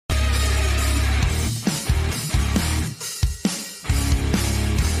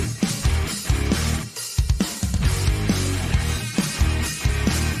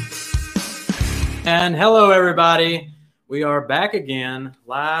And hello, everybody. We are back again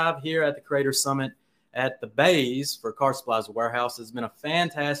live here at the Creator Summit at the Bays for Car Supplies Warehouse. It's been a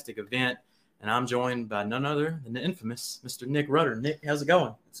fantastic event, and I'm joined by none other than the infamous Mr. Nick Rutter. Nick, how's it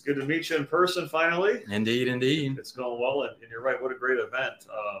going? It's good to meet you in person finally. Indeed, indeed. It's going well, and you're right. What a great event.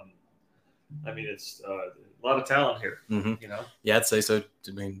 It's a lot of talent here. Mm-hmm. You know. Yeah, I'd say so.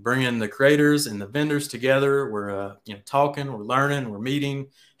 I mean, bringing the creators and the vendors together. We're talking, we're learning, we're meeting,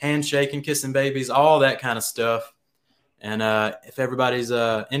 handshaking, kissing babies, all that kind of stuff. And if everybody's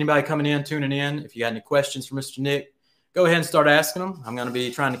anybody coming in, tuning in, if you got any questions for Mr. Nick, go ahead and start asking them. I'm going to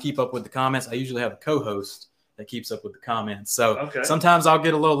be trying to keep up with the comments. I usually have a co-host that keeps up with the comments. So Sometimes I'll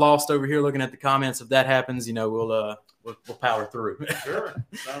get a little lost over here looking at the comments. If that happens, we'll power through. Sure.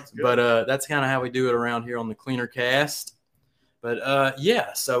 Sounds good. But that's kind of how we do it around here on the Cleaner Cast. But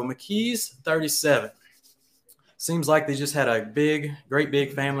so Mckee's 37. Seems like they just had a great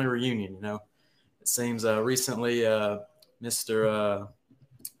big family reunion, It seems recently Mr.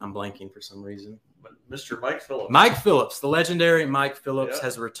 I'm blanking for some reason. Mr. Mike Phillips. Mike Phillips, the legendary Mike Phillips,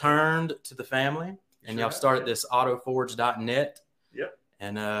 has returned to the family. And y'all started this autoforge.net. Yep.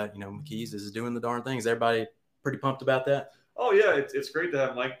 And, Mckee's is doing the darn thing. Is everybody pretty pumped about that? Oh, yeah. It's great to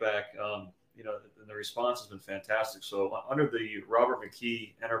have Mike back. And the response has been fantastic. So under the Robert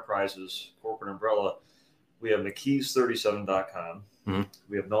Mckee Enterprises corporate umbrella, we have McKees37.com. Mm-hmm.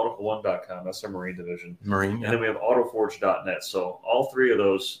 We have NauticalOne.com. That's our marine division. And then we have autoforge.net. So all three of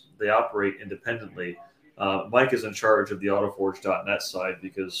those, they operate independently. Mike is in charge of the autoforge.net side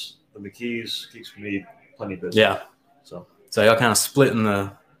because the Mckees keeps me plenty busy. Yeah. So y'all kind of splitting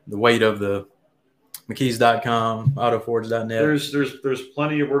the weight of the McKees.com, autoforge.net. There's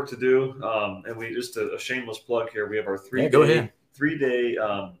plenty of work to do. And we just a shameless plug here. We have our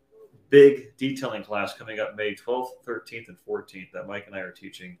 3-day big detailing class coming up May 12th, 13th, and 14th that Mike and I are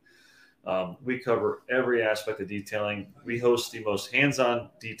teaching. We cover every aspect of detailing. We host the most hands-on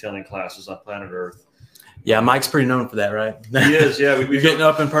detailing classes on planet Earth. Yeah, Mike's pretty known for that, right? He is, yeah. You're getting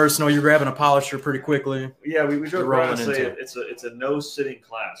up in personal. You're grabbing a polisher pretty quickly. Yeah, we joke around and say it's a no-sitting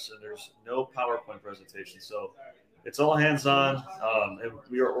class, and there's no PowerPoint presentation. So it's all hands-on. And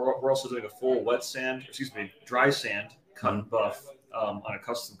we're also doing a full dry sand cut and buff on a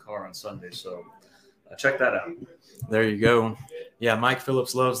custom car on Sunday. So check that out. There you go. Yeah, Mike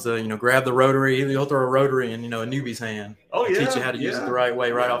Phillips loves to, grab the rotary. He'll throw a rotary in, a newbie's hand. Oh, yeah. Teach you how to use it the right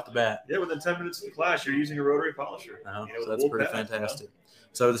way right off the bat. Yeah, within 10 minutes of the class, you're using a rotary polisher. So that's pretty fantastic.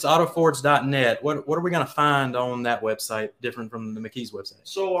 So this autoforge.net, what are we going to find on that website different from the McKee's website?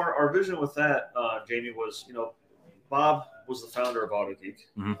 So our vision with that, Jamie, was, Bob was the founder of AutoGeek.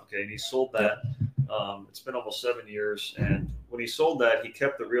 Mm-hmm. Okay, and he sold that. It's been almost 7 years. And when he sold that, he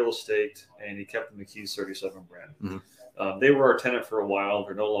kept the real estate and he kept the McKee's 37 brand. Mm-hmm. They were our tenant for a while.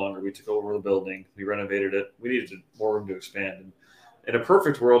 They're no longer. We took over the building. We renovated it. We needed more room to expand. And in a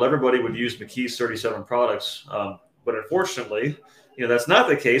perfect world, everybody would use McKee's 37 products. But unfortunately, that's not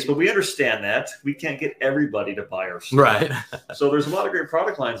the case. But we understand that. We can't get everybody to buy our stuff. Right. So there's a lot of great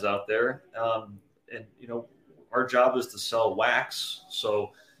product lines out there. Our job is to sell wax.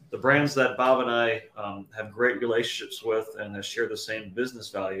 So the brands that Bob and I have great relationships with and that share the same business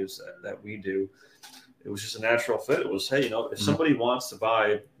values that we do, it was just a natural fit. It was, hey, if somebody wants to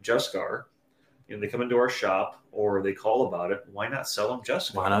buy Jescar, they come into our shop or they call about it, why not sell them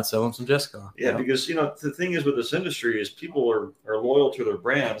Jescar? Why not sell them some Jescar? Yeah, because, the thing is with this industry is people are loyal to their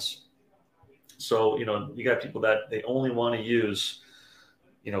brands. So, you got people that they only want to use,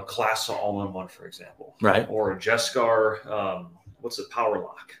 Classa all-in-one, for example. Right. Or a Jescar, what's it, Power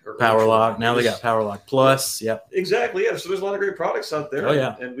Lock? Power Lock. Now they got Power Lock Plus. Yep. Exactly. Yeah. So there's a lot of great products out there. Oh,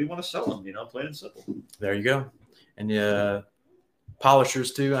 yeah. And we want to sell them, plain and simple. There you go. And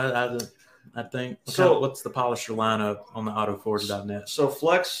polishers too, I think. What's the polisher lineup on the autoforge.net? So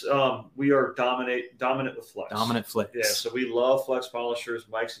Flex, we are dominant with Flex. Dominant Flex. Yeah. So we love Flex polishers.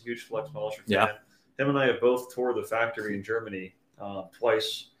 Mike's a huge Flex polisher fan. Yeah. Him and I have both toured the factory in Germany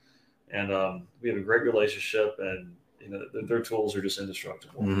twice. And we have a great relationship and their tools are just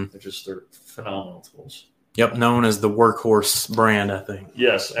indestructible. Mm-hmm. They're phenomenal tools. Yep, known as the workhorse brand, I think.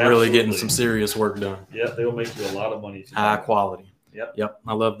 Yes, absolutely. Really getting some serious work done. Yeah, they will make you a lot of money. High quality. Yep.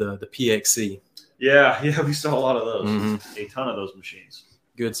 I love the PXC. Yeah, we saw a lot of those. Mm-hmm. A ton of those machines.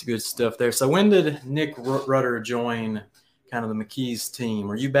 Good stuff there. So when did Nick Rutter join kind of the McKee's team?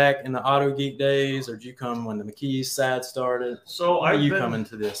 Were you back in the Auto Geek days, or did you come when the McKee's side started? So How are you coming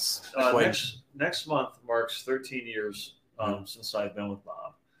to this equation? Next month marks 13 years since I've been with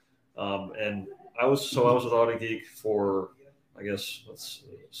Bob, and I was with Auto Geek for I guess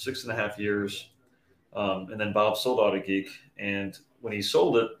 6.5 years, and then Bob sold Auto Geek, and when he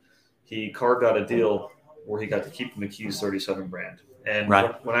sold it, he carved out a deal where he got to keep the Mckee's 37 brand. And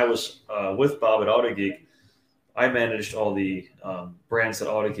when I was with Bob at AutoGeek, I managed all the brands that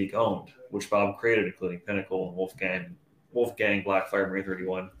AutoGeek owned, which Bob created, including Pinnacle and Wolfgang, Blackfire, Marine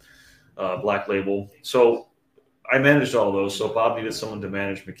 31, Black Label. So I managed all those. So Bob needed someone to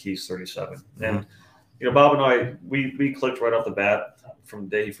manage Mckee's 37. Mm-hmm. And, Bob and I, we clicked right off the bat from the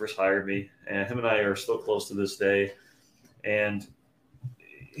day he first hired me. And him and I are still close to this day. And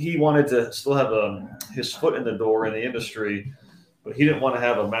he wanted to still have his foot in the door in the industry, but he didn't want to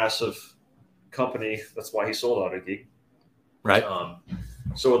have a massive company. That's why he sold AutoGeek. Right.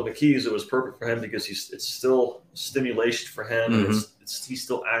 So with Mckee's, it was perfect for him because it's still stimulation for him. Mm-hmm. He's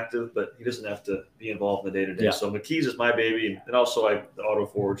still active, but he doesn't have to be involved in the day-to-day. Yeah. So Mckee's is my baby, and also the Auto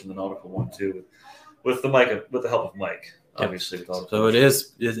Forge and the Nautical one too, with the help of Mike, obviously. Yep. With so it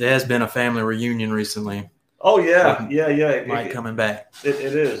has been a family reunion recently. Oh yeah, yeah. Mike coming back. It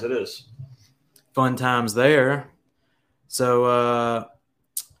is. Fun times there. So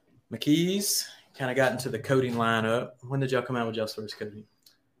Mckee's kind of got into the coating lineup. When did y'all come out with y'all's first coating?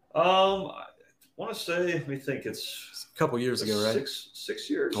 I want to say, let me think, it's a couple years ago, right? 6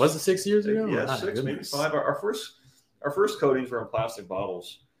 years. Was it 6 years ago? Yeah, 6, maybe 5. Our first coatings were in plastic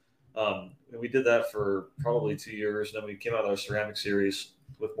bottles. And we did that for probably 2 years. Then we came out with our ceramic series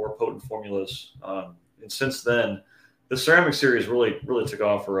with more potent formulas. And since then, the ceramic series really took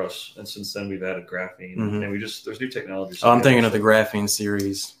off for us. And since then, we've added graphene. Mm-hmm. And there's new technology. Oh, I'm thinking of the graphene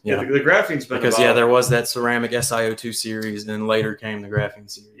series. Yeah, the graphene's been because there was that ceramic SiO2 series, and then later came the graphene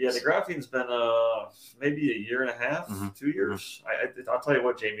series. Yeah, the graphene's been maybe a year and a half, 2 years. Mm-hmm. I'll tell you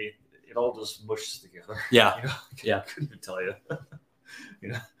what, Jamie, it all just mushes together. Yeah, I couldn't even tell you.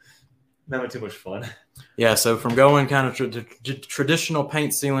 Not having too much fun. Yeah, so from going kind of to traditional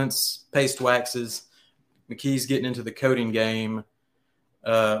paint sealants, paste waxes, Mckee's getting into the coating game.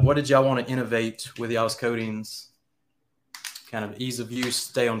 What did y'all want to innovate with y'all's coatings? Kind of ease of use,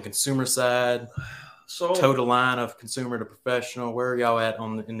 stay on consumer side, so total line of consumer to professional. Where are y'all at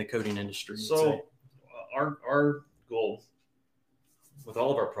in the coating industry? So our goal with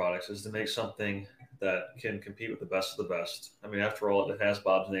all of our products is to make something that can compete with the best of the best. I mean, after all, it has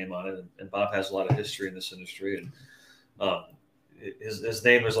Bob's name on it, and Bob has a lot of history in this industry, and his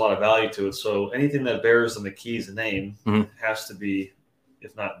name, there's a lot of value to it. So anything that bears the Mckee's name has to be,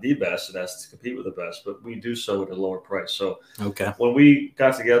 if not the best, it has to compete with the best. But we do so at a lower price. So when we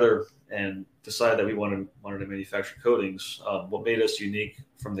got together and decided that we wanted to manufacture coatings, what made us unique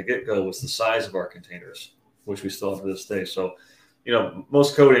from the get-go was the size of our containers, which we still have to this day. So,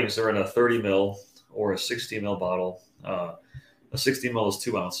 most coatings are in a 30 mil or a 60 ml bottle. A 60 ml is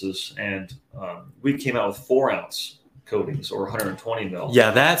 2 ounces, and we came out with 4 ounce coatings or 120 ml.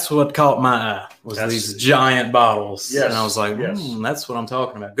 Yeah, that's what caught my eye, these giant bottles. Yes, and I was like, that's what I'm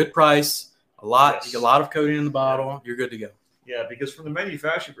talking about. Good price, a lot. Yes. You get a lot of coating in the bottle. You're good to go. Yeah, because from the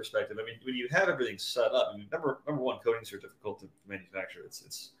manufacturing perspective, I mean, when you have everything set up, number one, coatings are difficult to manufacture.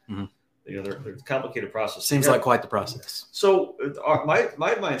 It's they're a complicated process. Seems like quite the process. So my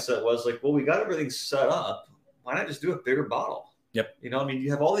mindset was like, well, we got everything set up. Why not just do a bigger bottle? Yep.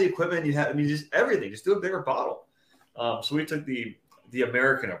 You have all the equipment. Just everything. Just do a bigger bottle. So we took the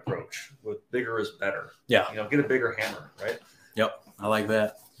American approach with bigger is better. Yeah. Get a bigger hammer, right? Yep. I like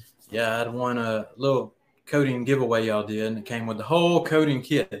that. Yeah, I had won a little coating giveaway y'all did, and it came with the whole coating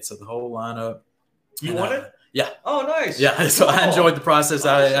kit, so the whole lineup. You won it? Yeah. Oh, nice. Yeah, so I enjoyed the process.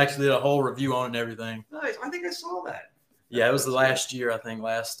 I actually did a whole review on it and everything. Nice. I think I saw that. Yeah, it was the last year, I think,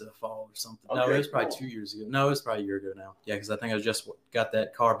 last fall or something. Okay, no, it was probably 2 years ago. No, it was probably a year ago now. Yeah, because I think I just got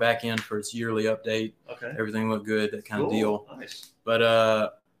that car back in for its yearly update. Okay. Everything looked good, that kind of deal. Nice.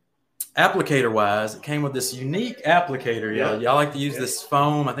 But applicator-wise, it came with this unique applicator. Yeah. Y'all like to use this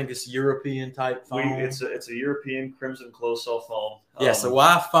foam. I think it's European-type foam. It's a European crimson closed-cell foam. Yeah, so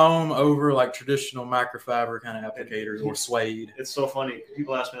why foam over like traditional microfiber kind of applicators or suede? It's so funny.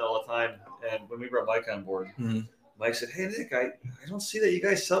 People ask me all the time, and when we brought Mike on board, Mike said, "Hey, Nick, I don't see that you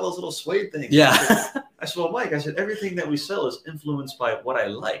guys sell those little suede things." Yeah. I said, "Well, Mike, everything that we sell is influenced by what I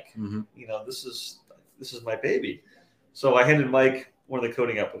like. Mm-hmm. This is my baby." So I handed Mike one of the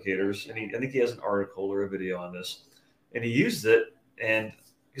coating applicators, and I think he has an article or a video on this, and he used it, and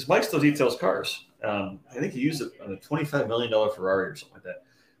because Mike still details cars. I think he used it on a $25 million Ferrari or something like that.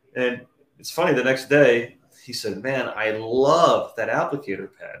 And it's funny, the next day, he said, "Man, I love that applicator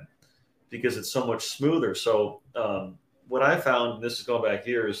pad because it's so much smoother." So what I found, and this is going back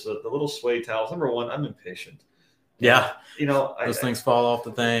years, the little suede towels, number one, I'm impatient. Yeah. Those things fall off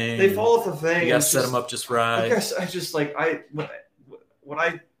the thing. They fall off the thing. You got to set them up just right. I guess I just like, what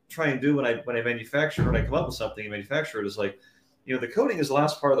I try and do when I manufacture, when I come up with something and manufacture it, is like, the coating is the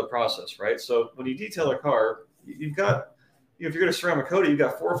last part of the process, right? So when you detail a car, you've got, if you're going to ceramic coat it, you've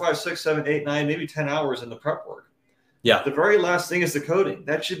got 4, 5, 6, 7, 8, 9, maybe 10 hours in the prep work. Yeah. The very last thing is the coating.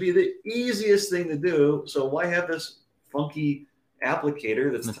 That should be the easiest thing to do. So why have this funky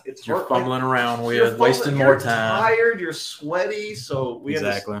applicator it's you're fumbling around with, wasting more time. You're tired, you're sweaty. So we have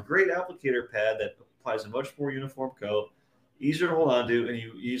this Exactly. great applicator pad that applies a much more uniform coat, easier to hold on to, and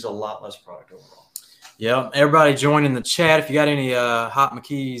you use a lot less product overall. Yeah, everybody join in the chat. If you got any Hot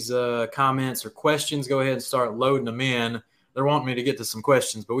Mckee's comments or questions, go ahead and start loading them in. They're wanting me to get to some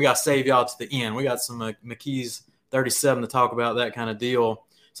questions, but we got to save y'all to the end. We got some Mckee's 37 to talk about, that kind of deal.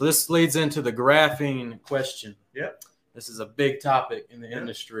 So this leads into the graphene question. Yep. This is a big topic in the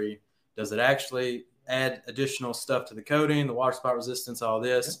industry. Does it actually add additional stuff to the coating, the water spot resistance, all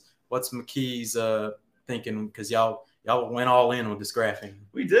this? What's Mckee's thinking? Because y'all went all in with this graphene.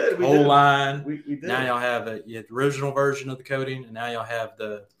 We did. Whole line. We did. Now y'all have the original version of the coating, and now y'all have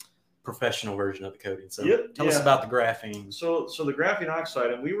the professional version of the coating. So tell us about the graphene. So the graphene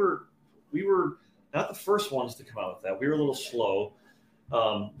oxide, and we were not the first ones to come out with that. We were a little slow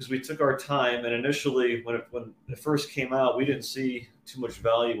because we took our time. And initially, when it first came out, we didn't see too much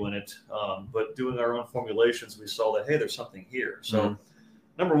value in it. But doing our own formulations, we saw that, hey, there's something here. So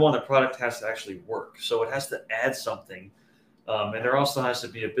number one, the product has to actually work. So it has to add something. And there also has to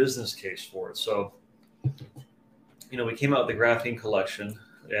be a business case for it. So, we came out with the graphene collection,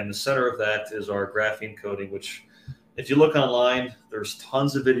 and the center of that is our graphene coating, which if you look online, there's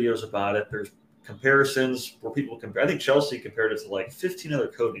tons of videos about it. There's comparisons where people compare. I think Chelsea compared it to like 15 other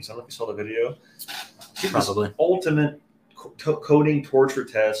coatings. I don't know if you saw the video. Probably. Ultimate coating torture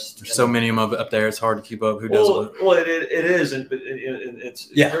test. There's so many of them up there. It's hard to keep up. Who does it? Well, it is, and it's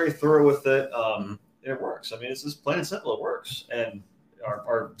very thorough with it. It works. I mean, it's just plain and simple. It works. And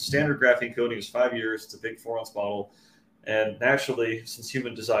our standard graphene coating is 5 years. It's a big 4-ounce bottle. And naturally, since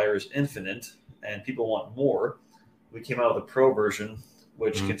human desire is infinite and people want more, we came out with a pro version,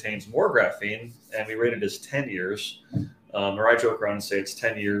 which contains more graphene, and we rate it as 10 years. Or I joke around and say it's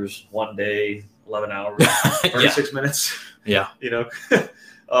 10 years, 1 day, 11 hours, 36 minutes. Yeah. But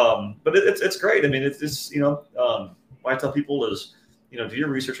it's great. I mean, it's what I tell people is, do your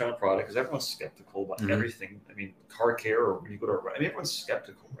research on a product, because everyone's skeptical about everything. I mean, car care, or when you go to everyone's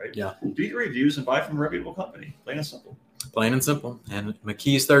skeptical, right? Yeah. Do your reviews and buy from a reputable company. Plain and simple. Plain and simple. And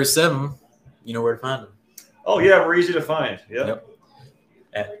Mckee's 37, you know where to find them. Oh, yeah, we're easy to find. Yep.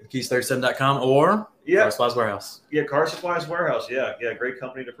 At McKees37.com or Car Supplies Warehouse. Yeah, Car Supplies Warehouse. Yeah, great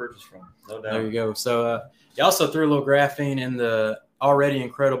company to purchase from. No doubt. There you go. So you also threw a little graphene in the already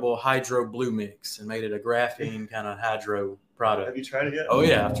incredible Hydro Blue mix and made it a graphene kind of hydro product. Have you tried it yet? Oh,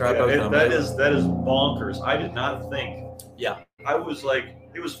 yeah. I've tried both of them. That is bonkers. I did not think. Yeah. I was like,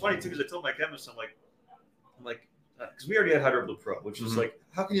 it was funny, too, because I told my chemist, I'm like, because we already had Hydro Blue Pro, which was like,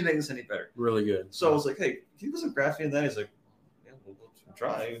 how can you make this any better? Really good. So I was like, hey, can you put some graphene in that? He's like, yeah, we'll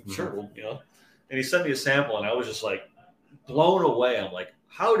try. Sure. And he sent me a sample, and I was just like blown away. I'm like,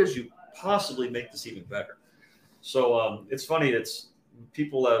 how did you possibly make this even better? So it's funny.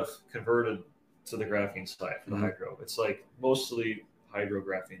 People have converted to the graphene side for the hydro. It's like mostly hydro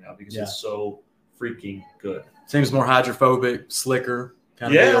graphene now because it's so freaking good. Seems more hydrophobic, slicker.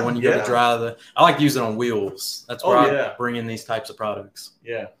 Kind of deal when you go to dry I like to use it on wheels. That's where I bring in these types of products.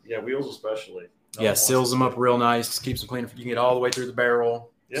 Yeah, wheels especially. Seals them up real nice, keeps them clean. You can get all the way through the barrel,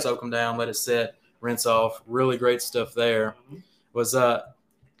 soak them down, let it sit, rinse off. Really great stuff there. Was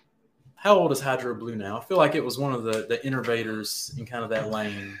how old is Hydro Blue now? I feel like it was one of the innovators in kind of that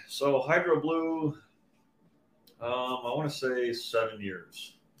lane. So Hydro Blue, I want to say 7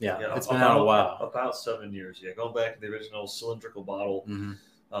 years. Yeah, it's been out a while. About 7 years, going back to the original cylindrical bottle.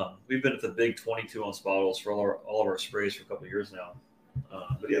 We've been at the big 22-ounce bottles for all of our sprays for a couple of years now.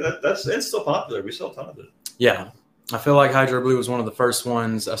 But it's still popular. We sell a ton of it. Yeah, I feel like Hydro Blue was one of the first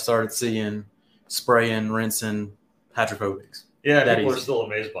ones I started seeing spraying, rinsing hydrophobics. Yeah, people are still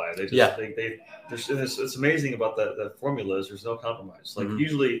amazed by it. It's amazing about that formula is there's no compromise. Like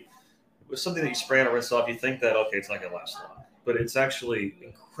usually with something that you spray on or rinse off, you think that, okay, it's not going to last long. But it's actually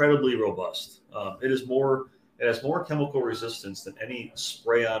incredibly robust. It has more chemical resistance than any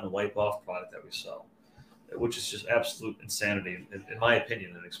spray-on, wipe-off product that we sell, which is just absolute insanity, in my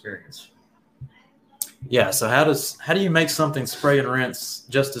opinion, and experience. Yeah. So how do you make something spray and rinse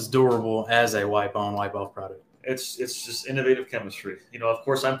just as durable as a wipe-on, wipe-off product? It's just innovative chemistry. Of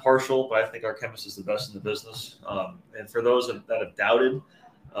course, I'm partial, but I think our chemist is the best in the business. And for those that have doubted,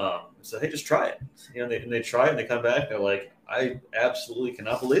 so hey, just try it. And they try it and they come back. They're like, I absolutely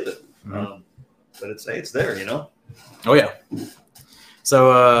cannot believe it. But it's there. Oh yeah.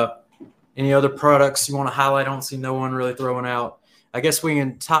 So Any other products you want to highlight? I don't see no one really throwing out. I guess we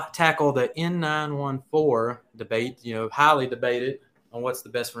can tackle the N914 debate, highly debated on what's the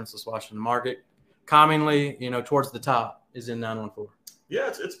best rinseless wash in the market. Commonly, towards the top is N914.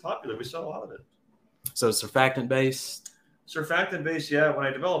 Yeah, it's popular. We sell a lot of it. So surfactant based? Surfactant based, yeah. When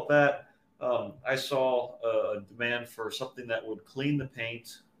I developed that, I saw a demand for something that would clean the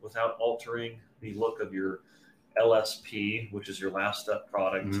paint without altering the look of your LSP, which is your last step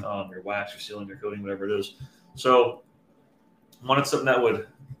product, your wax, your sealing, your coating, whatever it is. So wanted something that would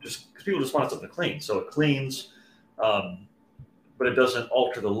because people just wanted something to clean. So it cleans, but it doesn't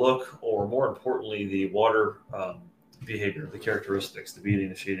alter the look, or more importantly, the water behavior, the characteristics, the beading,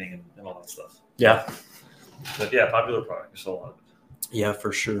 the sheeting, and all that stuff. Yeah. But yeah, popular product. There's a lot of it. Yeah,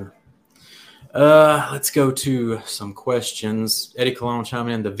 for sure. Let's go to some questions. Eddie Cologne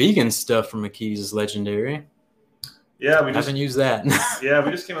chiming in. The vegan stuff from Mckee's is legendary. Yeah, we haven't used that. Yeah, we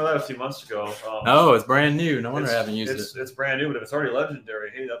just came out with that a few months ago. It's brand new. No wonder I haven't used it. It's brand new, but if it's already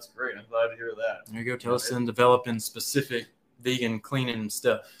legendary, hey, that's great. I'm glad to hear that. There you go. Tell us in developing specific vegan cleaning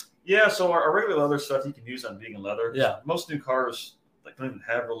stuff. Yeah, so our regular leather stuff you can use on vegan leather. Yeah. Most new cars don't even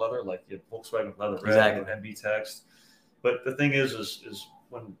have real leather, like you have Volkswagen leather red or MB text. But the thing is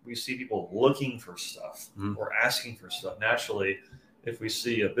when we see people looking for stuff or asking for stuff, naturally, if we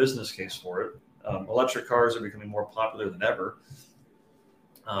see a business case for it, electric cars are becoming more popular than ever.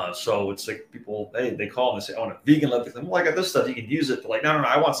 So it's like people, they call and they say, I want a vegan leather thing. Well, I got this stuff. You can use it. But like, no,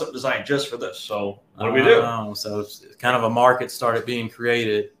 I want something designed just for this. So what do we do? So it's kind of a market started being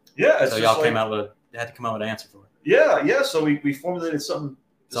created. Yeah. So y'all had to come out with an answer for it. Yeah. So we formulated something.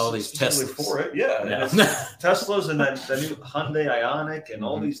 It's all these Teslas for it. Yeah. And it's Teslas and that new Hyundai Ioniq and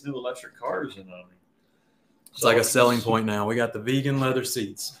all these new electric cars. And it's like a selling point now. We got the vegan leather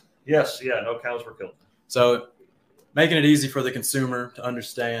seats. Yes. Yeah. No cows were killed. So making it easy for the consumer to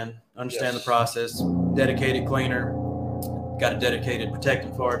understand the process. Dedicated cleaner, got a dedicated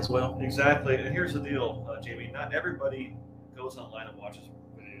protectant for it as well. Exactly. And here's the deal, Jamie. Not everybody goes online and watches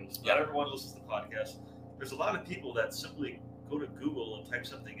videos. Not everyone listens to the podcast. There's a lot of people that simply go to Google and type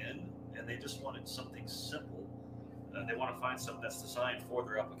something in, and they just wanted something simple. They want to find something that's designed for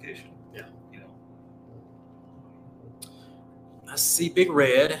their application. Yeah. I see Big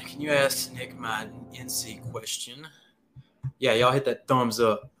Red. Can you ask Nick my NC question? Yeah, y'all hit that thumbs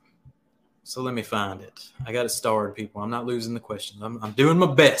up. So let me find it. I got it starred, people. I'm not losing the question. I'm doing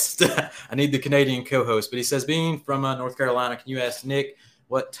my best. I need the Canadian co-host. But he says, being from North Carolina, can you ask Nick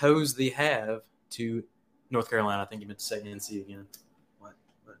what toes they have to North Carolina? I think you meant to say NC again.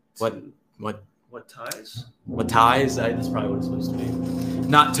 What ties? What ties? That's probably what it's supposed to be.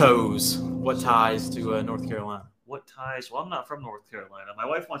 Not toes. What ties to North Carolina? What ties? Well, I'm not from North Carolina. My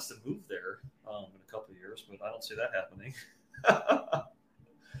wife wants to move there in a couple of years, but I don't see that happening.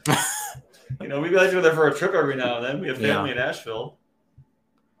 We guys go there for a trip every now and then. We have family in Asheville.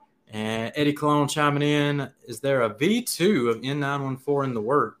 And Eddie Cologne chiming in. Is there a V2 of N914 in the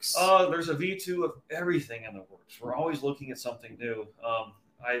works? There's a V2 of everything in the works. We're always looking at something new.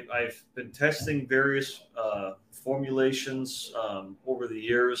 I've been testing various formulations over the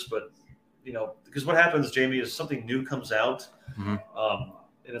years, but because what happens, Jamie, is something new comes out,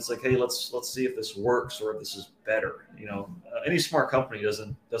 and it's like, hey, let's see if this works or if this is better. Any smart company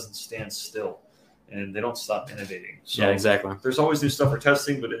doesn't stand still, and they don't stop innovating. So yeah, exactly. There's always new stuff we're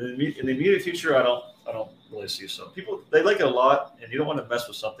testing, but in the immediate future, I don't really see so. People, they like it a lot, and you don't want to mess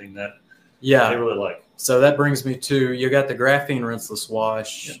with something that they really like. So that brings me to, you got the graphene rinseless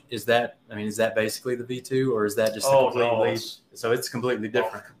wash. Yeah. Is that basically the V2, or is that just so it's completely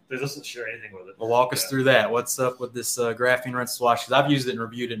different? It doesn't share anything with it. Well, walk us through that. What's up with this graphene rinseless wash? Because I've used it and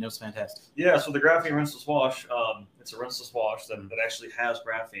reviewed it, and it was fantastic. Yeah, so the graphene rinseless wash, it's a rinseless wash that actually has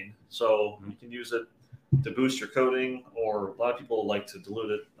graphene. So you can use it to boost your coating, or a lot of people like to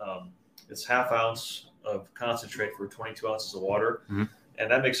dilute it. It's half ounce of concentrate for 22 ounces of water. And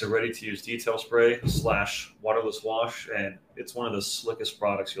that makes a ready-to-use detail spray / waterless wash, and it's one of the slickest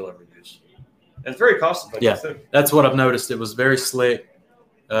products you'll ever use. And it's very cost-effective, too. That's what I've noticed. It was very slick.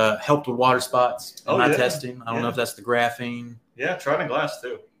 Helped with water spots in my testing. I don't know if that's the graphene. Yeah, try it on glass,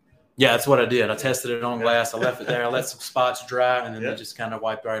 too. Yeah, that's what I did. I tested it on glass. I left it there. I let some spots dry, and then they just kind of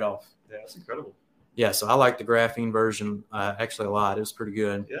wiped right off. Yeah, it's incredible. Yeah, so I like the graphene version actually a lot. It was pretty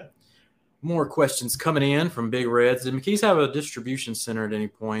good. Yeah. More questions coming in from Big Reds. Did Mckee's have a distribution center at any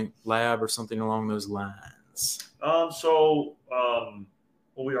point, lab or something along those lines? We're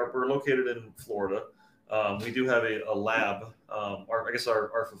located in Florida. We do have a lab.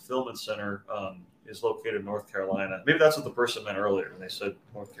 Our fulfillment center is located in North Carolina. Maybe that's what the person meant earlier when they said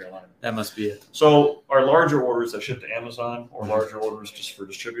North Carolina. That must be it. So our larger orders that ship to Amazon or larger orders just for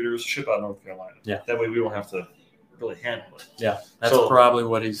distributors ship out of North Carolina. Yeah. That way we don't have to really handle it. Yeah. That's probably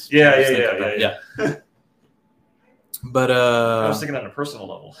what he's thinking about. Yeah. But I was thinking on a personal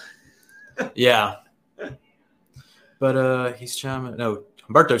level. Yeah. But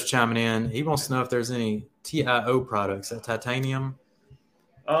Humberto's chiming in. He wants to know if there's any TiO products, that titanium.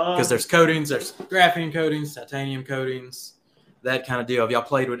 Because there's coatings, there's graphene coatings, titanium coatings, that kind of deal. Have y'all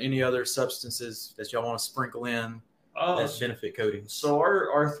played with any other substances that y'all want to sprinkle in that benefit coatings? So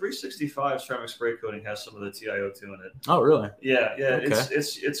our 365 ceramic spray coating has some of the TiO2 in it. Oh, really? Yeah. Okay.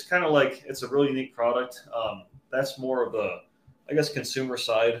 It's kind of like, it's a really unique product. That's more of the, I guess, consumer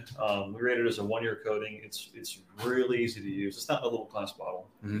side. We rate it as a 1-year coating. It's really easy to use. It's not a little glass bottle.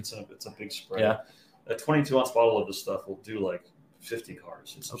 Mm-hmm. It's a big spray. Yeah. A 22-ounce bottle of this stuff will do like 50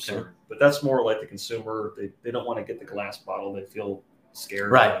 cars. It's absurd. But that's more like the consumer. They don't want to get the glass bottle. They feel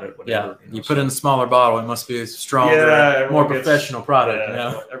scared about it. Whatever, you put in a smaller bottle, it must be a stronger, more professional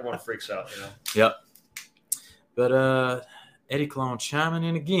product. Everyone freaks out. Yep. But Eddie Clone chiming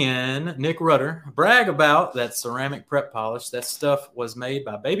in again. Nick Rutter, brag about that ceramic prep polish. That stuff was made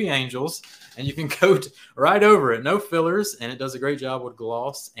by baby angels, and you can coat right over it. No fillers, and it does a great job with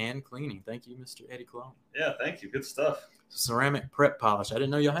gloss and cleaning. Thank you, Mr. Eddie Clone. Yeah, thank you. Good stuff. Ceramic prep polish. I didn't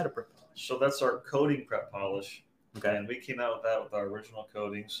know y'all had a prep polish. So that's our coating prep polish. Okay. And we came out with that with our original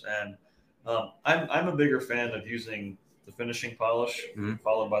coatings. And I'm a bigger fan of using the finishing polish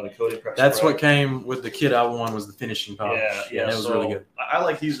followed by the coating prep. That's spray. What came with the kit I won was the finishing polish. Yeah, that was really good. I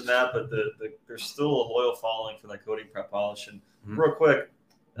like using that, but there's still a loyal following for that coating prep polish. And real quick,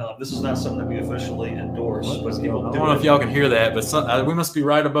 this is not something that we officially endorse, but people I don't know if y'all can hear that, but we must be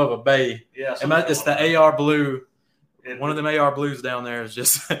right above a bay. Yeah, it's the AR blue. One of them AR blues down there is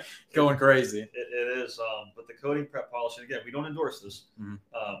just going crazy. It is. But the coating prep polish, and again, we don't endorse this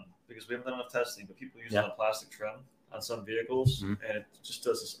because we haven't done enough testing, but people use it on plastic trim on some vehicles, and it just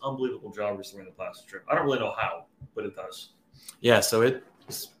does this unbelievable job restoring the plastic trim. I don't really know how, but it does. Yeah, so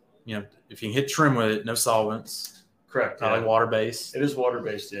it's, if you can hit trim with it, no solvents. Correct. Probably water-based. It is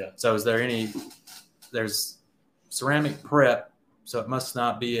water-based, yeah. So is there there's ceramic prep, so it must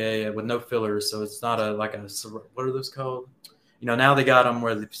not be with no fillers, so it's not what are those called? Now they got them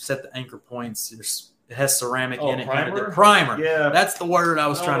where they set the anchor points. It has ceramic in it. Primer? Primer. Yeah. That's the word I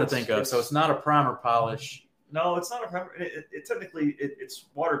was trying to think of. So it's not a primer polish. No, it's not a primer. Technically, it's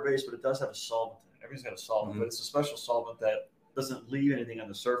water-based, but it does have a solvent in it. Everything's got a solvent, but it's a special solvent that doesn't leave anything on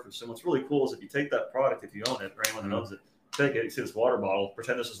the surface. And what's really cool is if you take that product, if you own it or anyone that owns it, take it, you see this water bottle,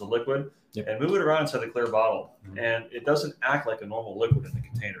 pretend this is the liquid, and move it around inside the clear bottle. And it doesn't act like a normal liquid in the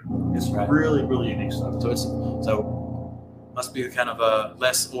container. It's really, really unique stuff. So must be kind of a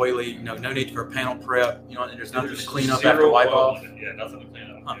less oily, no need for a panel prep. There's nothing to clean up after wipe off. Yeah, nothing to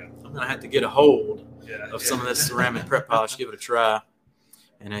clean up. Yeah. I'm going to have to get a hold of some of this ceramic prep polish, give it a try.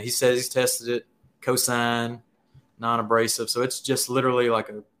 And he says he's tested it, cosine, non-abrasive. So it's just literally like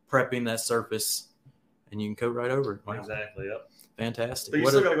prepping that surface, and you can coat right over it. Wow. Exactly, yep. Fantastic. But you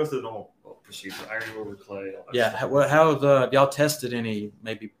still got to go through the normal procedure, iron over clay. How have y'all tested any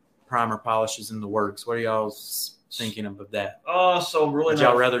maybe primer polishes in the works? What are y'all thinking of that? So really, would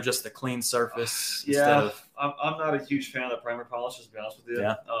y'all rather just the clean surface? I'm not a huge fan of the primer polishes, to be honest with you.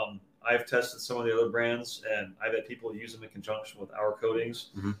 Yeah. I've tested some of the other brands, and I've had people use them in conjunction with our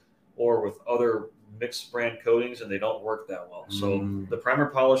coatings or with other mixed brand coatings, and they don't work that well. So the primer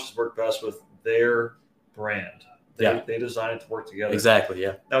polishes work best with their brand. They design it to work together. Exactly,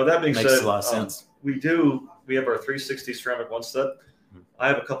 yeah. Now, with that being said, makes a lot of sense. We have our 360 ceramic one step. I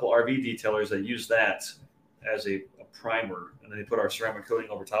have a couple RV detailers that use that as a primer, and then they put our ceramic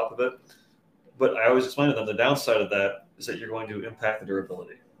coating over top of it. But I always explain to them the downside of that is that you're going to impact the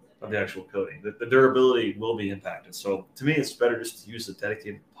durability of the actual coating. The durability will be impacted. So to me, it's better just to use a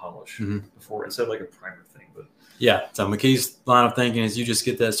dedicated polish before instead of like a primer thing. But yeah, so Mckee's line of thinking is you just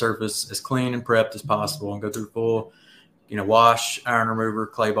get that surface as clean and prepped as possible and go through full, wash, iron remover,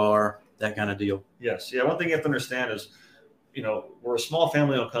 clay bar, that kind of deal. Yes. Yeah. One thing you have to understand is, we're a small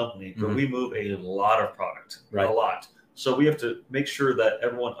family-owned company, but we move a lot of product, a lot. So we have to make sure that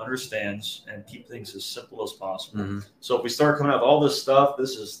everyone understands and keep things as simple as possible. So if we start coming out with all this stuff,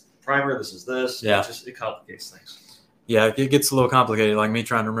 this is primer, this is this, it complicates things. Yeah, it gets a little complicated, like me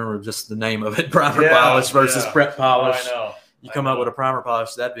trying to remember just the name of it, primer polish versus prep polish. I know. You come up with a primer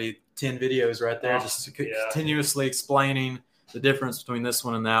polish, that'd be 10 videos right there, just continuously explaining the difference between this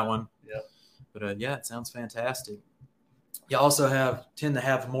one and that one. Yep. But it sounds fantastic. You also tend to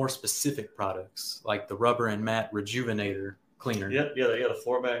have more specific products, like the rubber and matte rejuvenator cleaner. Yep, yeah, the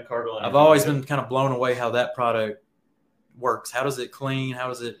floor mat and cargo liner. I've always been kind of blown away how that product works. How does it clean? How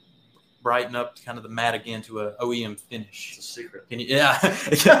does it brighten up kind of the mat again to a OEM finish? It's a secret. Can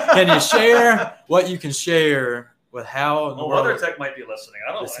you share what you can share with how WeatherTech might be listening.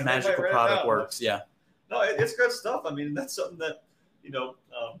 I don't know. This magical product works. Yeah. No, it's good stuff. I mean, that's something that,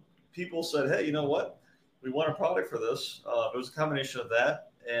 people said, hey, you know what? We want a product for this. It was a combination of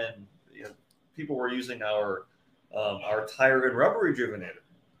that, and people were using our tire and rubber rejuvenator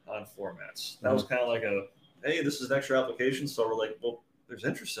on floor mats. That was kind of like hey, this is an extra application. So we're like, well, there's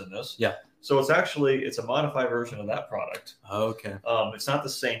interest in this. Yeah. So it's a modified version of that product. Okay. It's not the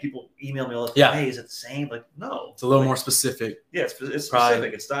same. People email me all the time. Hey, is it the same? Like, no. It's a little more specific. Yeah, it's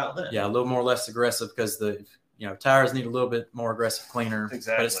specific. It's dialed in. Yeah, a little more less aggressive because the tires need a little bit more aggressive cleaner.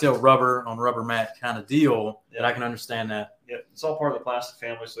 Exactly. But it's still rubber on rubber mat kind of deal. Yeah. And I can understand that. Yeah, it's all part of the plastic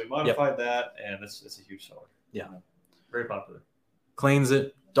family. So we modified that, and it's a huge seller. Yeah. Very popular. Cleans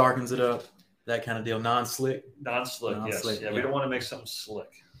it, darkens it up, that kind of deal. Non-slick. Non-slick, yes. Yeah, we don't want to make something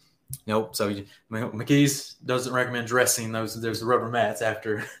slick. Nope. So Mckee's doesn't recommend dressing those rubber mats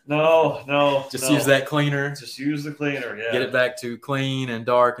after. No. Use that cleaner. Just use the cleaner. Yeah. Get it back to clean and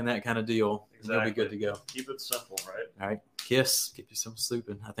dark and that kind of deal. Exactly. You'll be good to go. Keep it simple, right? All right. Kiss. Get you some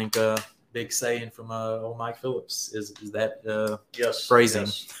slooping. I think big saying from old Mike Phillips is that yes phrasing.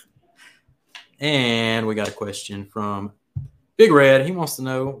 Yes. And we got a question from Big Red. He wants to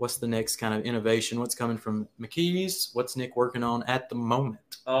know what's the next kind of innovation, what's coming from Mckee's, what's Nick working on at the moment?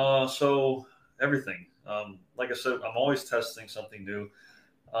 So everything. Like I said, I'm always testing something new.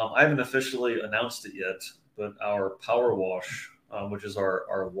 I haven't officially announced it yet, but our Power Wash, which is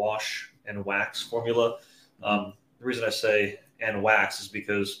our wash and wax formula. The reason I say and wax is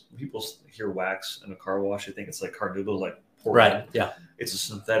because when people hear wax in a car wash, they think it's like Carnauba, like right. Yeah. It's a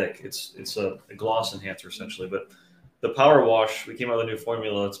synthetic. It's a gloss enhancer essentially, but the Power Wash, we came out with a new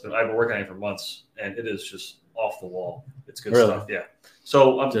formula. I've been working on it for months, and it is just off the wall. It's good stuff. Yeah.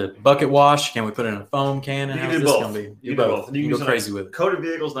 So the bucket wash, can we put it in a foam can? You can do both. You do both. And you can go crazy with it. Coated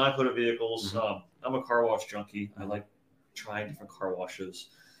vehicles, non-coated vehicles. Mm-hmm. I'm a car wash junkie. I like trying different car washes,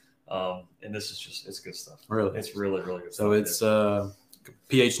 and this is it's good stuff. Really, it's really really good. So it's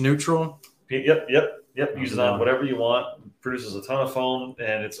pH neutral. Yep. Use it on whatever you want. Produces a ton of foam,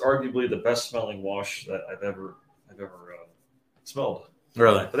 and it's arguably the best smelling wash that I've ever smelled.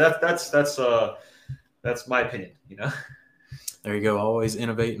 Really, but that's my opinion. There you go. Always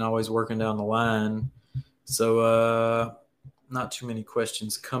innovating, always working down the line. So not too many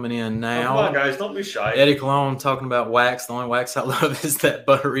questions coming in now. Come on, guys, don't be shy. Eddie Cologne talking about wax. The only wax I love is that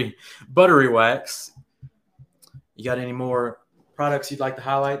buttery wax. You got any more products you'd like to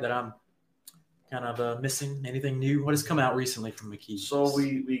highlight that I'm kind of missing? Anything new? What has come out recently from Mckee? So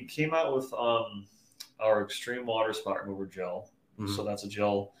we came out with our Extreme Water Spot Remover Gel. Mm-hmm. So that's a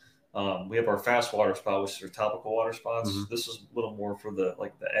gel. We have our Fast Water Spot, which is our topical water spots. Mm-hmm. This is a little more for the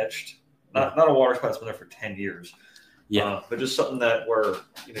etched. Not a water spot that's been there for 10 years. Yeah. But just something that where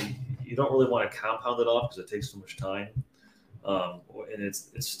you don't really want to compound it off because it takes so much time. And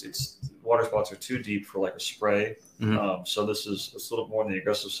it's water spots are too deep for like a spray. Mm-hmm. So it's a little more on the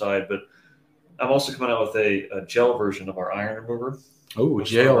aggressive side. But I'm also coming out with a gel version of our iron remover. Oh,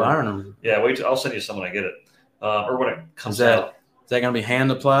 gel iron remover. Yeah, I'll send you some when I get it. Or when it comes out. Is that going to be hand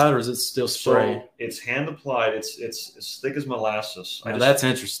applied or is it still spray? So it's hand applied. It's as thick as molasses. That's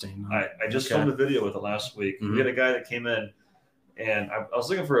interesting. I just filmed a video with it last week. Mm-hmm. We had a guy that came in, and I was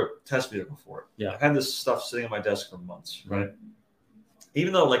looking for a test vehicle for it. Yeah. I've had this stuff sitting on my desk for months, right?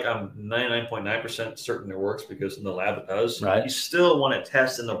 Even though I'm 99.9% certain it works because in the lab it does, right. You still want to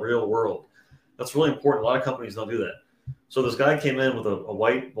test in the real world. That's really important. A lot of companies don't do that. So this guy came in with a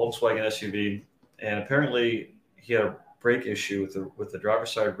white Volkswagen SUV, and apparently he had a brake issue with the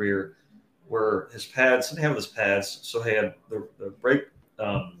driver's side rear, where his pads, something happened with his pads, so he had the brake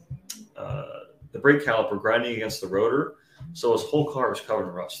caliper grinding against the rotor, so his whole car was covered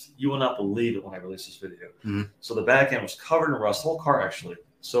in rust. You will not believe it when I release this video. Mm-hmm. So the back end was covered in rust, whole car actually.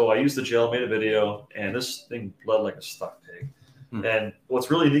 So I used the gel, made a video, and this thing bled like a stuck pig. Mm-hmm. And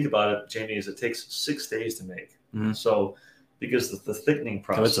what's really unique about it, Jamie, is it takes 6 days to make. Mm-hmm. So because the thickening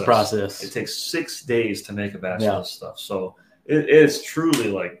process, it's a process. It takes 6 days to make a batch of this stuff. So it's truly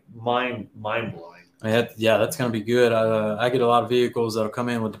like mind blowing. Yeah, that's going to be good. I get a lot of vehicles that'll come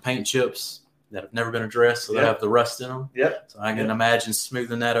in with the paint chips that have never been addressed, so they have the rust in them. Yep. So I can imagine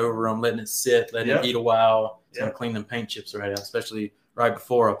smoothing that over them, letting it sit, letting it eat a while. It's going to clean them paint chips right out, especially right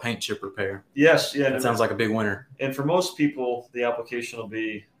before a paint chip repair. Yes, yeah. That sounds like a big winner. And for most people, the application will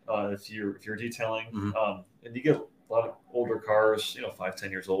be if you're detailing, and you get a lot of older cars, 5-10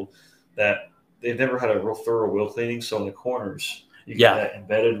 years old, that they've never had a real thorough wheel cleaning. So in the corners, you get that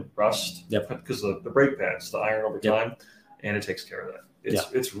embedded rust because the brake pads, the iron over time, and it takes care of that.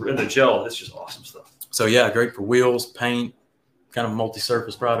 It's in the gel. It's just awesome stuff. So yeah, great for wheels, paint, kind of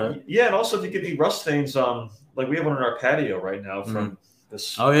multi-surface product. Yeah, and also if you get any rust stains, like we have one on our patio right now from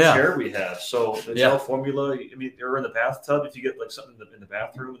this chair we have. So the gel formula, I mean, they're in the bathtub. If you get like something in the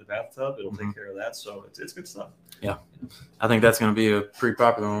bathroom, in the bathtub, it'll take care of that. So it's good stuff. Yeah, I think that's going to be a pretty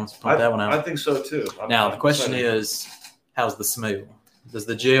popular one. Let's pump that one out. I think so too. Now the question is, how's the smell? Does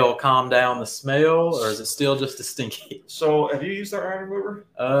the gel calm down the smell, or is it still just as stinky? So have you used our iron remover?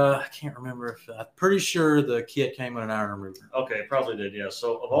 I can't remember. I'm pretty sure the kit came with an iron remover. Okay, probably did. Yeah.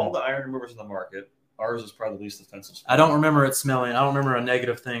 So of all the iron removers in the market, ours is probably the least offensive. I don't remember it smelling. I don't remember a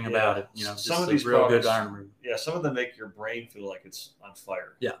negative thing about it. You know, some of these real products, good iron remover. Yeah, some of them make your brain feel like it's on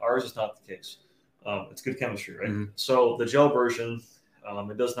fire. Yeah. Ours is not the case. It's good chemistry, right? So the gel version,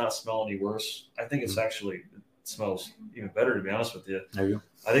 it does not smell any worse. I think it's actually smells even better, to be honest with you. There you go.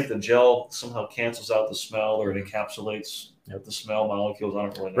 I think the gel somehow cancels out the smell, or it encapsulates the smell molecules. I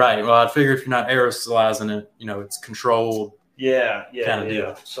don't really know. Right. Well, I'd figure if you're not aerosolizing it, you know, it's controlled. Yeah. Kind of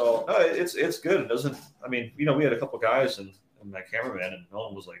deal. So it's good. It doesn't. I mean, you know, we had a couple guys and my cameraman, and no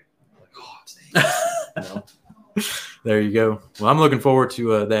one was like, oh, it's you know? There you go. Well, I'm looking forward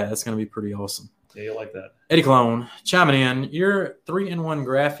to that. That's going to be pretty awesome. Yeah, you like that. Eddie Clone chiming in. Your 3-in-1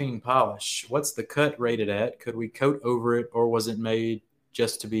 graphene polish. What's the cut rated at? Could we coat over it, or was it made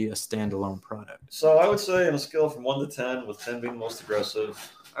just to be a standalone product? So I would say on a scale from 1 to 10, with 10 being most aggressive,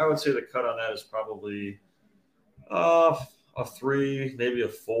 I would say the cut on that is probably a 3, maybe a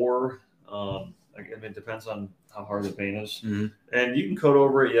 4. I mean, it depends on how hard the paint is. And you can coat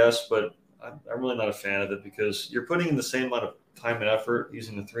over it, yes, but I'm really not a fan of it because you're putting in the same amount of time and effort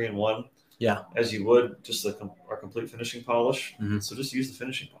using the 3-in-1 as you would just our complete finishing polish. So just use the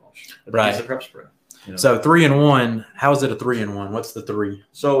finishing polish. Use the prep spray. You know? So 3-in-1, how is it a 3-in-1? What's the 3?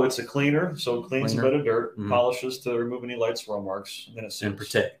 So it's a cleaner. So it cleans a bit of dirt, polishes to remove any light swirl marks, and then it and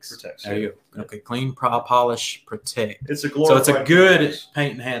protects. There you go. Okay, clean, polish, protect. It's a glorified. So it's a good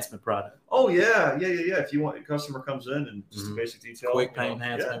paint enhancement product. Oh yeah. If you want, a customer comes in and just a basic detail, quick paint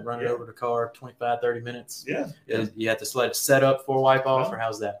enhancement, run it over the car, 25-30 minutes. Yeah. You have to let it set up for wipe off, or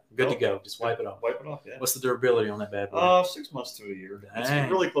how's that? Good to go. Just wipe it off. Wipe it off. Yeah. What's the durability on that bad boy? 6 months to a year. Dang.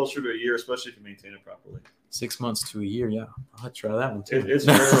 It's really closer to a year, especially if you maintain it properly. 6 months to a year. Yeah, I'll try that one too. It's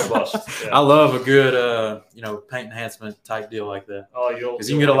very robust. I love a good, paint enhancement type deal like that. Oh, because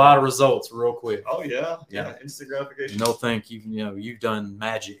you can get a lot of results real quick. Oh yeah. Instant gratification. And they'll think you've done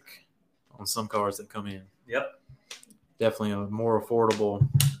magic on some cars that come in. Yep. Definitely a more affordable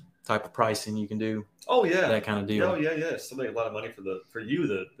type of pricing you can do. Oh yeah. That kind of deal. Oh yeah. Still make a lot of money for you,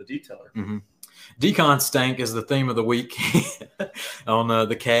 the detailer. Decon stank is the theme of the week on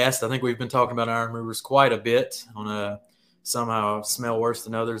the cast. I think we've been talking about iron removers quite a bit on somehow smell worse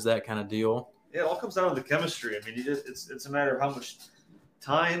than others, that kind of deal. Yeah, it all comes down to the chemistry. I mean, it's a matter of how much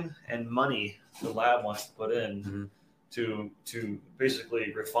time and money the lab wants to put in to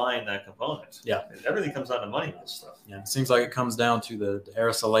basically refine that component. Yeah, and everything comes down to money with this stuff. Yeah, it seems like it comes down to the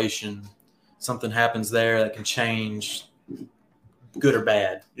aerosolation. Something happens there that can change, good or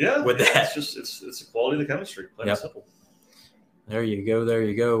bad. Yeah, with that, it's the quality of the chemistry. Plain and simple. There you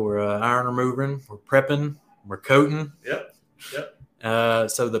go. We're iron removing. We're prepping. We're coating. Yep.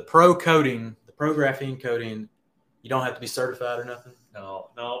 So the pro graphene coating, you don't have to be certified or nothing.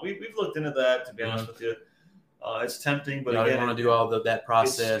 No. We've looked into that, to be honest with you. It's tempting, but you again, want to do all that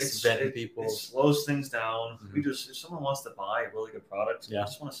process, vetting people. It slows things down. If someone wants to buy a really good product, I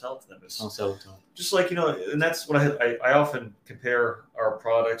just want to sell it to them. I'll sell it to them. Just like, and that's what I often compare our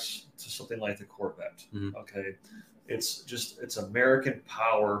products to something like the Corvette. Okay. It's American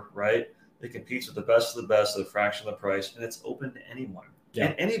power, right? It competes with the best of the best at a fraction of the price, and it's open to anyone. Yeah.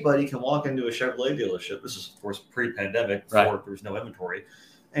 And anybody can walk into a Chevrolet dealership. This is, of course, pre-pandemic, before there was no inventory.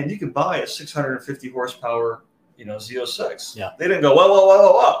 And you can buy a 650 horsepower, Z06. Yeah. They didn't go,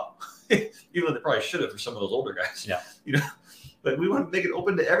 whoa. Even though they probably should have for some of those older guys. Yeah. But we want to make it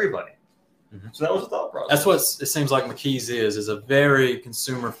open to everybody. So that was the thought process. That's what it seems like Mckee's is a very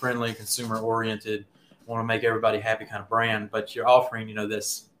consumer-friendly, consumer-oriented, want to make everybody happy kind of brand. But you're offering,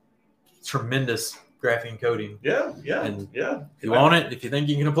 this tremendous graphene coating. Yeah. If you want it, if you think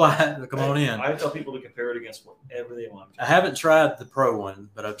you can apply it, come on in. I tell people to compare it against whatever they want. I haven't tried the pro one,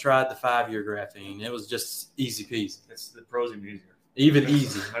 but I've tried the 5-year graphene. It was just easy peasy. It's the pro's even easier. Even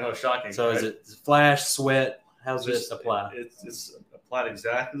easy. I know, shocking. So is it flash, sweat? How's it apply? It's applied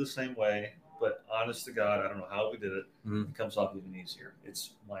exactly the same way, but honest to God, I don't know how we did it. It comes off even easier.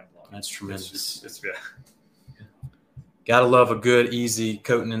 It's mind blowing. That's tremendous. It's Gotta love a good, easy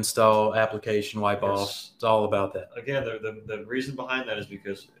coat and install application, wipe off. It's all about that. Again, the reason behind that is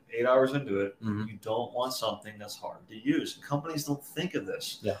because 8 hours into it, you don't want something that's hard to use. Companies don't think of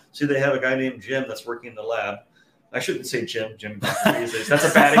this. Yeah. See, they have a guy named Jim that's working in the lab. I shouldn't say Jim. That's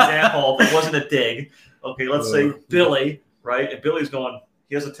a bad example. That wasn't a dig. Okay, let's say Billy, right? And Billy's going,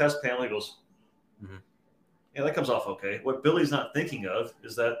 he has a test panel. He goes, yeah, that comes off okay. What Billy's not thinking of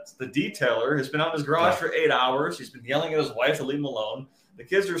is that the detailer has been out in his garage for 8 hours. He's been yelling at his wife to leave him alone. The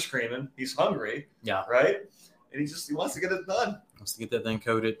kids are screaming. He's hungry. Yeah. Right? And he wants to get it done. Wants to get that thing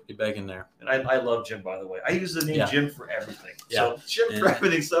coated, get back in there. And I love Jim, by the way. I use the name Jim for everything. Yeah. So Jim for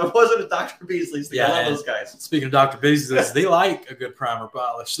everything. So it wasn't a Dr. Beasley's thing. I love those guys. Speaking of Dr. Beasley's, they like a good primer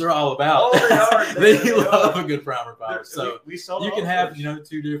polish. They're all about. Oh, they are. They love a good primer polish. So we sell you can have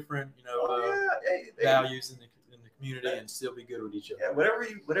two different values in the community and still be good with each other. Yeah,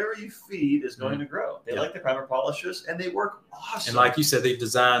 whatever you feed is going to grow. They like the primer polishes, and they work awesome. And like you said, they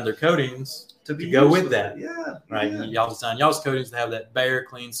designed their coatings to go with that. Yeah. Right. Yeah. Y'all design y'all's coatings to have that bare,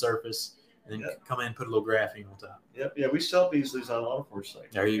 clean surface, and then come in and put a little graphene on top. Yep. Yeah, we sell Beasley's on AutoForge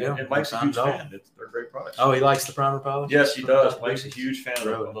site. There you go. And Mike's a huge fan. They're great products. Oh, he likes the primer polish? Yes, he does. Mike's a huge fan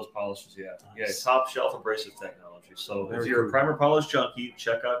of those polishes. Yeah. Nice. Yeah, top shelf abrasive technology. So if you're a primer polish junkie,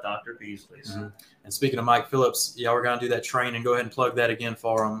 check out Dr. Beasley's. And speaking of Mike Phillips, we're going to do that training. Go ahead and plug that again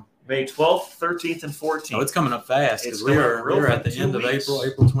for him. May 12th, 13th, and 14th. Oh, it's coming up fast because we're at the end of April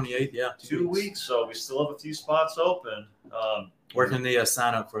 28th. Yeah, 2 weeks. So we still have a few spots open. Where can they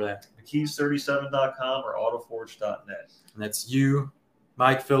sign up for that? McKees37.com or autoforge.net. And that's you,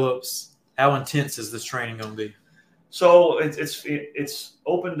 Mike Phillips. How intense is this training going to be? So it's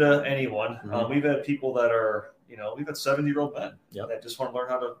open to anyone. We've had people that are, we've had 70-year-old men that just want to learn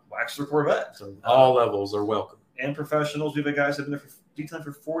how to wax their Corvette. So all levels are welcome. And professionals. We've had guys that have been there detailing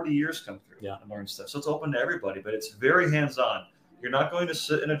for 40 years come through and learn stuff. So it's open to everybody, but it's very hands-on. You're not going to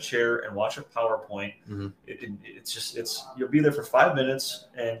sit in a chair and watch a PowerPoint. You'll be there for 5 minutes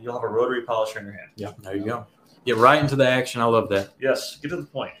and you'll have a rotary polisher in your hand. Yeah, there you go. Get right into the action. I love that. Yes, get to the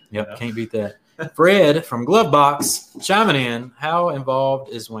point. Yep, can't beat that. Fred from Glovebox chiming in. How involved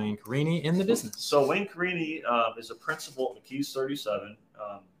is Wayne Carini in the business? So Wayne Carini is a principal at McKees 37.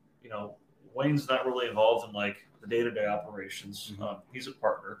 Wayne's not really involved in like the day-to-day operations. He's a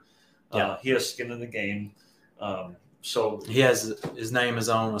partner. He has skin in the game. So he has his name is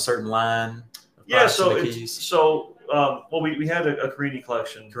on a certain line. Yeah. We had a Carini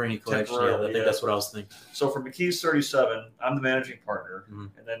collection. Yeah, I think that's what I was thinking. So for McKees 37, I'm the managing partner,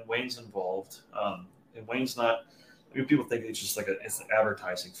 and then Wayne's involved. And Wayne's not. People think it's just it's an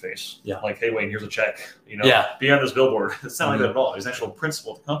advertising face. Yeah. Like, hey, Wayne, here's a check. Be on this billboard. It's not like that at all. He's an actual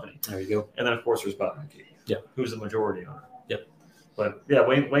principal of the company. There you go. And then of course there's Bob Mckee. Yeah. Who's the majority owner. Yep. But yeah,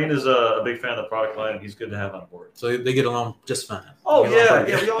 Wayne is a big fan of the product line, and he's good to have on board. So they get along just fine. Oh yeah,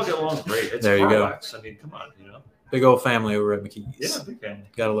 we all get along great. It's there you go. I mean, come on, Big old family over at McKees. Yeah, big family.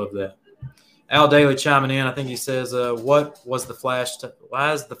 Gotta love that. Al Daly chiming in. I think he says, "What was the flash?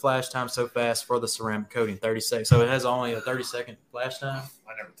 Why is the flash time so fast for the ceramic coating? 30 seconds. So it has only a 30-second flash time.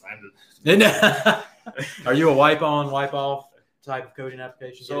 I never timed it. Are you a wipe on, wipe off type of coating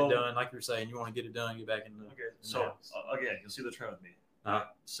application? Get it done, like you were saying. You want to get it done, get back in the. Okay. So again, you'll see the trend with me.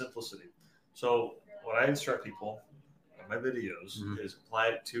 Simplicity. So what I instruct people in my videos is apply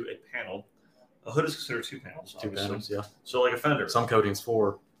it to a panel. A hood is considered 2 panels. Two panels, yeah. So like a fender. Some coatings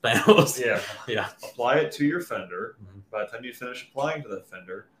 4 panels. Yeah. Apply it to your fender. By the time you finish applying to that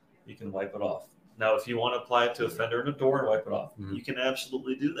fender, you can wipe it off. Now, if you want to apply it to a fender and a door and wipe it off, you can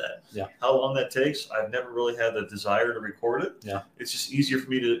absolutely do that. Yeah. How long that takes, I've never really had the desire to record it. Yeah. It's just easier for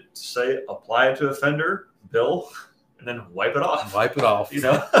me to say, apply it to a fender, bill, and then wipe it off. Wipe it off.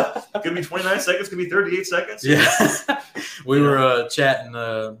 It could be 29 seconds, could be 38 seconds. Yeah. We were chatting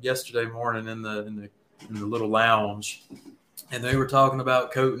yesterday morning in the little lounge, and they were talking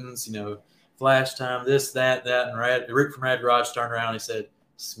about coatings, flash time, this, that, and Rick from Rad Garage turned around and he said,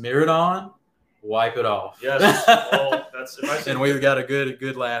 smear it on, wipe it off. Yes. Well, that's if I say, and we got a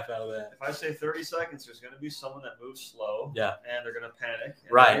good laugh out of that. If I say 30 seconds, there's going to be someone that moves slow. Yeah. And they're going to panic.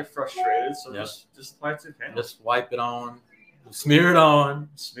 And they're frustrated. So just apply it to the panel. Just wipe it on. Smear it on.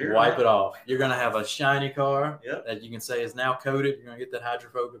 Wipe it off. You're going to have a shiny car that you can say is now coated. You're going to get that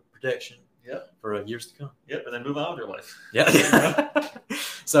hydrophobic protection for years to come. Yep. And then move on with your life. Yeah.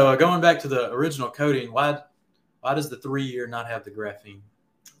 So going back to the original coating, why does the 3-year not have the graphene?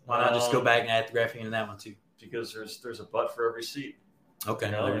 Why not just go back and add the graphene in that one too? Because there's a butt for every seat.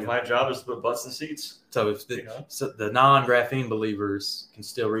 Okay. My job is to put butts in seats. So if the non-graphene believers can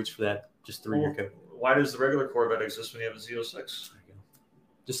still reach for that just 3-year coating. Why does the regular Corvette exist when you have a Z06?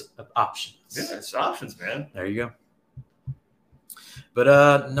 Just options. Yeah, it's options, man. There you go.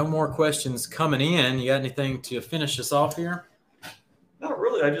 But no more questions coming in. You got anything to finish us off here? Not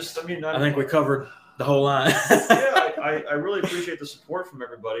really. I think we covered the whole line. Yeah, I really appreciate the support from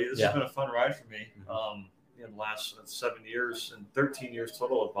everybody. This has been a fun ride for me. In the last 7 years and 13 years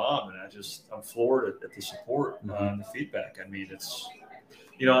total with Bob, and I'm floored at the support and the feedback. I mean, it's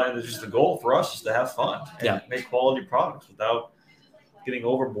and it's just the goal for us is to have fun and make quality products without getting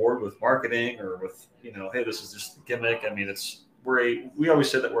overboard with marketing or with hey, this is just a gimmick. I mean, we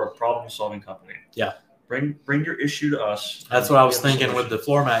always say that we're a problem solving company. Yeah. Bring your issue to us. That's what I was thinking with the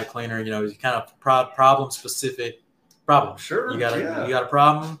floor mat cleaner. It's kind of problem specific problem. Sure. You got a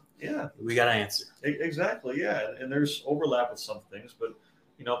problem. Yeah. We got to answer. Exactly. Yeah. And there's overlap with some things, but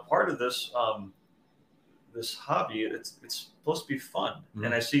part of this this hobby, it's supposed to be fun.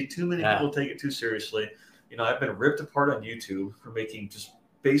 And I see too many people take it too seriously. I've been ripped apart on YouTube for making just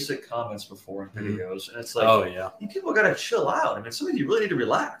basic comments before in videos, and it's like, you people got to chill out. I mean, some of you really need to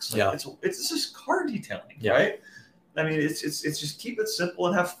relax. It's just car detailing, right? I mean, it's just keep it simple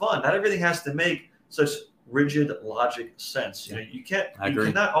and have fun. Not everything has to make such rigid logic sense. You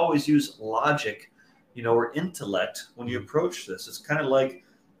cannot always use logic, or intellect when you approach this. It's kind of like,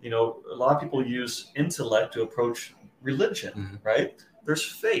 a lot of people use intellect to approach religion, right? There's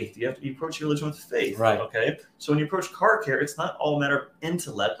faith. You approach your religion with faith, right? Okay. So when you approach car care, it's not all a matter of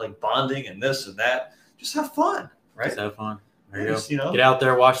intellect, like bonding and this and that. Just have fun, right? Just have fun. There you go. Get out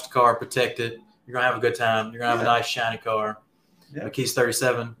there, wash the car, protect it. You're gonna have a good time. You're gonna have a nice shiny car. Yeah. Mckee's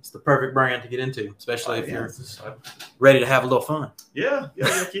 37. It's the perfect brand to get into, especially if you're ready to have a little fun. Yeah.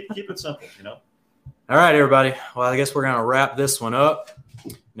 Keep it simple. All right, everybody. Well, I guess we're gonna wrap this one up.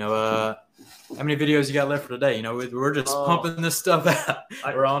 How many videos you got left for today? We're just pumping this stuff out.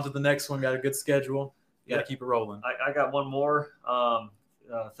 We're on to the next one. Got a good schedule. You got to keep it rolling. I got one more.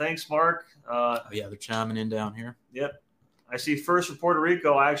 Thanks, Mark. They're chiming in down here. Yep. I see first for Puerto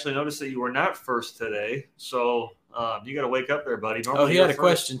Rico. I actually noticed that you were not first today. So you got to wake up there, buddy. Normally he had a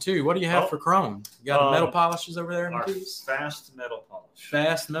question, too. What do you have for chrome? You got metal polishes over there? Fast metal polish.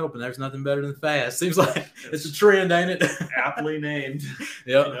 Fast metal, but there's nothing better than fast. Seems like it's a trend, ain't it? Aptly named.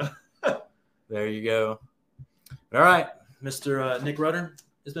 Yep. There you go. All right, Mr. Nick Rutter.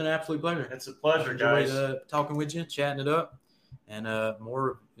 It's been an absolute pleasure. It's a pleasure, guys. Enjoyed talking with you, chatting it up. And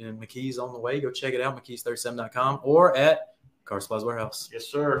more Mckee's on the way. Go check it out, mckees37.com or at Car Supplies Warehouse. Yes,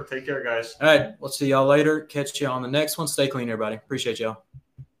 sir. Take care, guys. All right, we'll see y'all later. Catch you on the next one. Stay clean, everybody. Appreciate y'all.